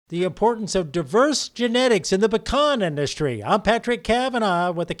The importance of diverse genetics in the pecan industry. I'm Patrick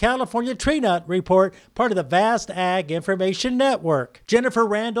Cavanaugh with the California Tree Nut Report, part of the Vast Ag Information Network. Jennifer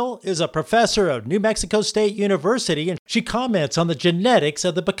Randall is a professor at New Mexico State University, and she comments on the genetics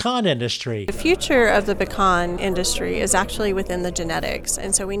of the pecan industry. The future of the pecan industry is actually within the genetics,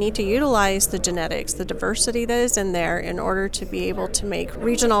 and so we need to utilize the genetics, the diversity that is in there, in order to be able to make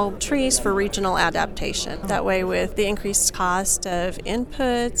regional trees for regional adaptation. That way, with the increased cost of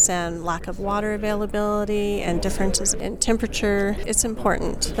inputs and lack of water availability and differences in temperature, it's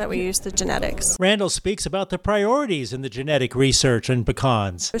important that we use the genetics. Randall speaks about the priorities in the genetic research in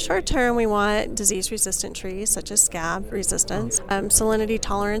pecans. For short term, we want disease-resistant trees such as scab resistance, salinity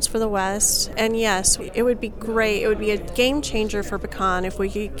tolerance for the West, and yes, it would be great, it would be a game changer for pecan if we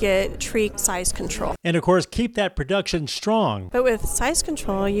could get tree size control. And of course, keep that production strong. But with size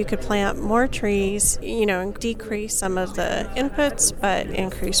control, you could plant more trees, and decrease some of the inputs, but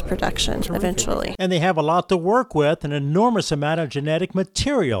increase production eventually. And they have a lot to work with, an enormous amount of genetic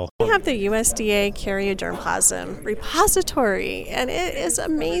material. We have the USDA Cariodermplasm repository, and it is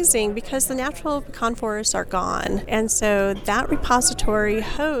amazing because the natural pecan forests are gone. And so that repository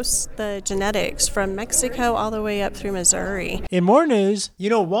hosts the genetics from Mexico all the way up through Missouri. In more news,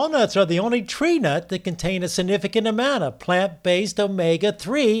 walnuts are the only tree nut that contain a significant amount of plant-based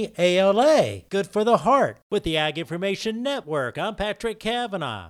omega-3 ALA, good for the heart. With the Ag Information Network, I'm Patrick Cavanaugh.